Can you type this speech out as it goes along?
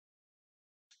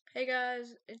Hey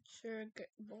guys, it's your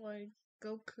boy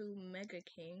Goku Mega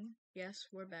King. Yes,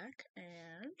 we're back,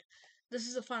 and this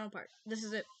is the final part. This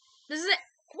is it. This is it.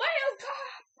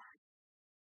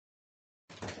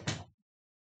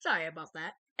 Sorry about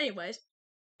that. Anyways,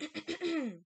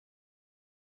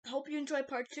 hope you enjoy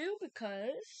part 2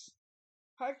 because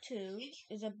part 2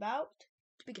 is about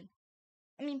to begin.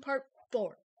 Part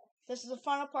 4. This is the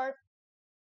final part,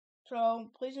 so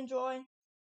please enjoy.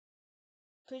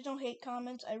 Please don't hate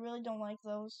comments. I really don't like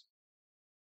those.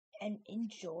 And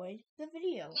enjoy the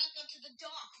video. Welcome to the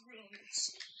dark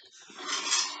rooms.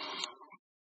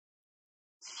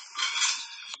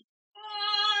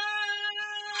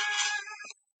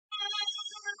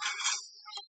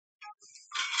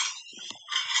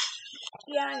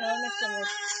 Yeah, I know, Mr. Rich.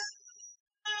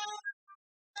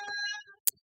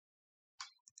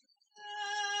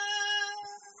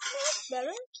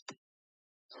 Better?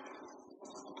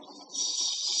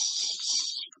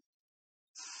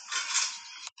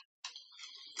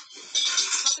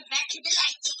 Welcome back to the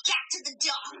light. Back to the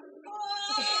dark.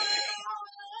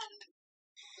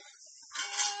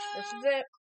 This is it.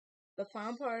 The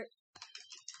final part.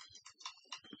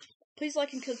 Please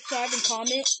like and subscribe and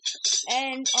comment.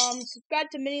 And subscribe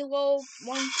to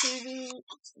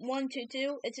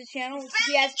MiniLo122. It's his channel.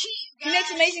 He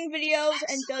makes amazing videos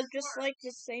and does just like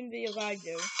the same videos I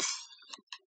do.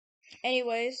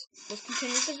 Anyways, let's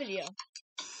continue the video.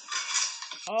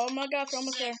 Oh my gosh, we're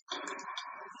almost there.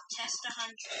 Test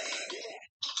 100.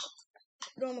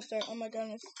 We're almost there. Oh my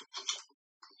goodness.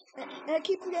 And I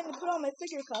keep forgetting to put on my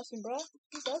figure costume, bro.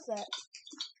 Who does that?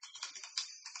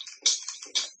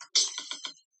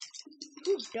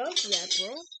 Who does that,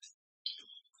 bro?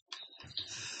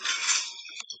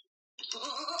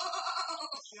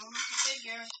 You're almost a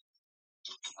figure.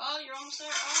 Oh, you're almost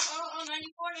there. Oh,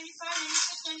 94, 95,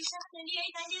 96, 97,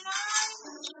 98, 99.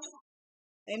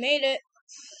 They made it.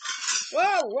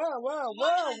 Whoa, whoa, whoa,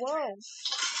 whoa, whoa.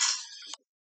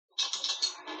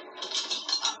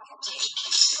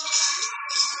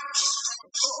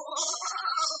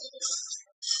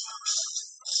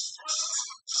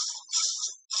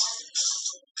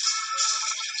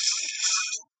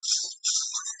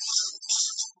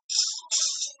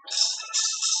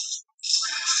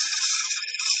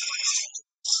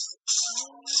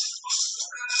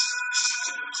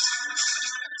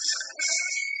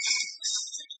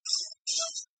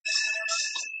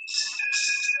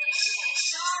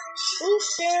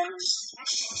 Oopin'.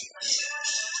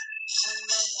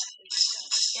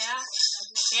 Yeah.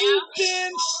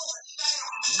 Oopin'.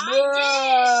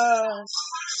 Bruh.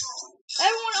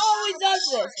 Everyone always does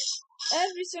this.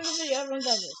 Every single video, everyone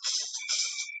does this.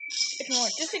 Ignore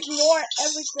it. Just ignore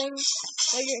everything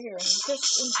that you're hearing.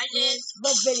 Just ignore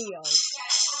the video.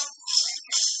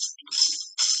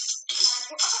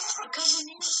 Because when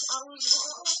I was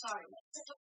sorry.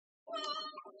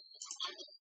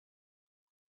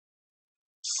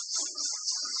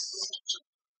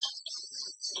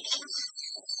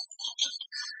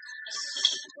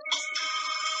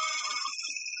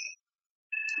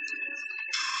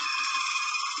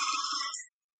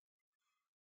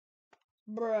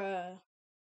 Bruh.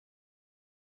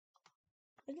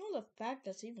 I know the fact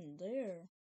that's even there.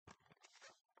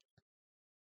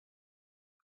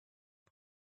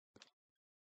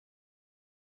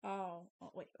 Oh,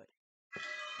 wait.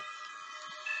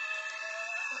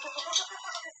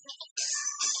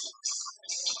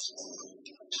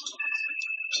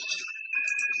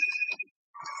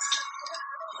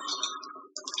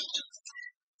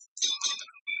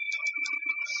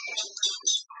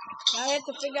 Now I have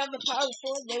to figure out the power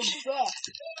before they go.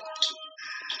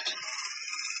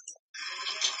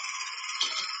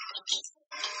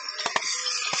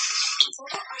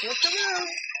 What's the move?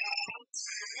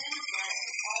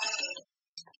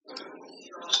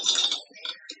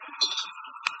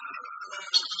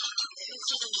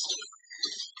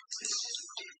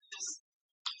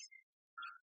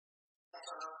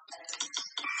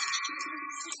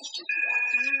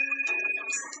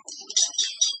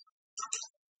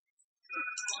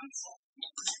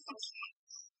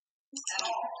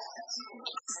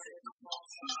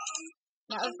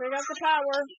 Now let's figure out the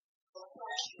power.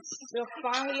 We'll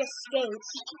finally escape.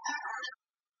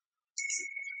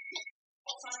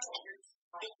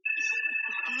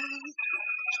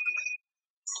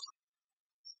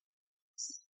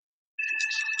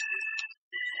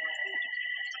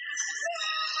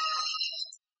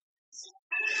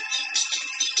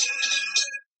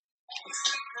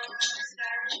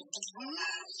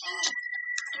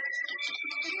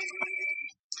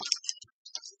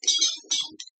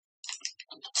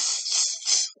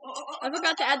 I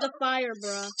forgot to add the fire,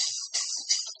 bruh.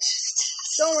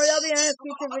 Don't worry, I'll be in a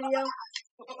future video.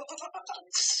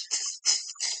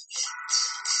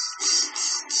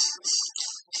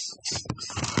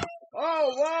 Oh,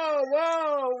 whoa,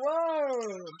 whoa,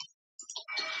 whoa.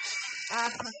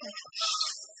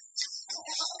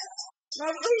 My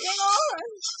freaking on.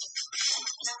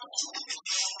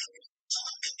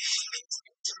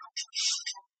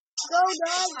 Go,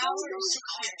 dog, go, go.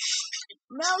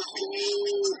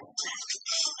 Mousey.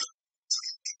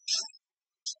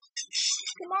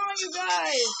 Come on, you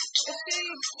guys.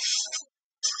 Escape.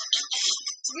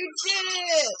 You did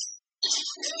it.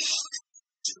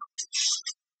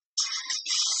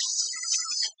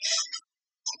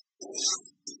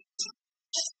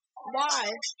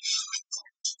 Why?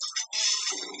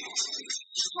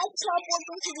 Hi, top,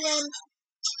 welcome to the end.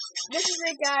 This is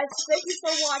it, guys. Thank you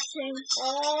for watching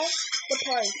all the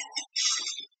parts.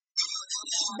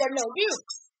 But no, dude.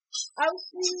 I will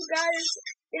see you guys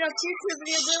in a future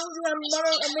video. There will be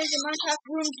another amazing Minecraft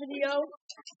Rooms video.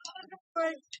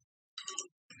 But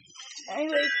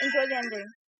anyways, enjoy the ending.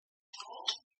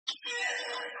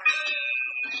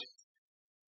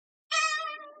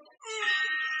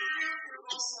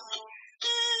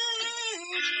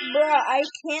 Bruh, I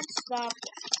can't stop.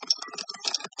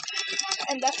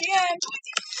 And that's the end.